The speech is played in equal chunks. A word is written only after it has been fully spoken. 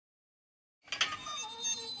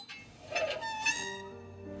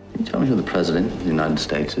me who the President of the United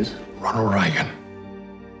States is. Ronald Reagan.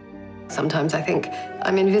 Sometimes I think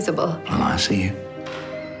I'm invisible. Well, I see you.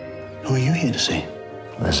 Who are you here to see?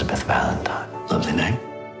 Elizabeth Valentine. Lovely name.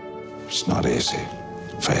 It's not easy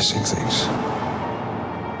facing things.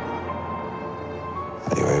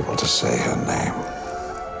 Are you able to say her name?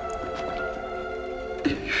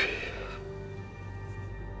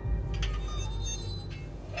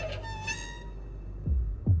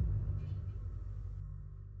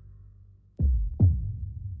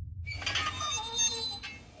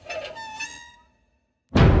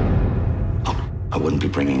 I wouldn't be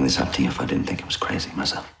bringing this up to you if I didn't think it was crazy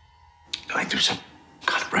myself. Going through some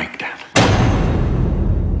kind of breakdown.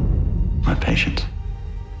 My patients.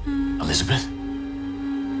 Elizabeth?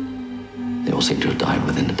 They all seem to have died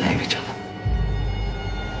within a day of each other.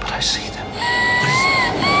 But I see them.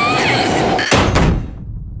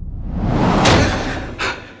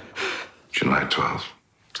 July 12th.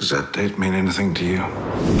 Does that date mean anything to you?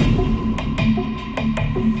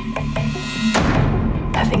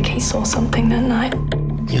 I think he saw something that night.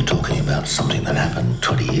 You're talking about something that happened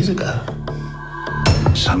 20 years ago.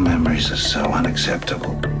 Some memories are so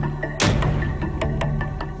unacceptable.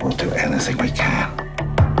 We'll do anything we can.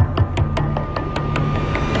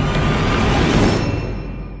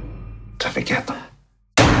 To forget them.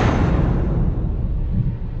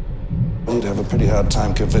 You'd have a pretty hard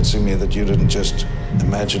time convincing me that you didn't just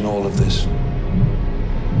imagine all of this.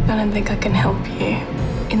 I don't think I can help you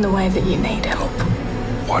in the way that you need help.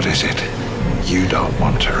 What is it you don't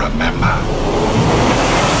want to remember?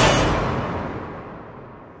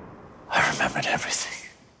 I remembered everything.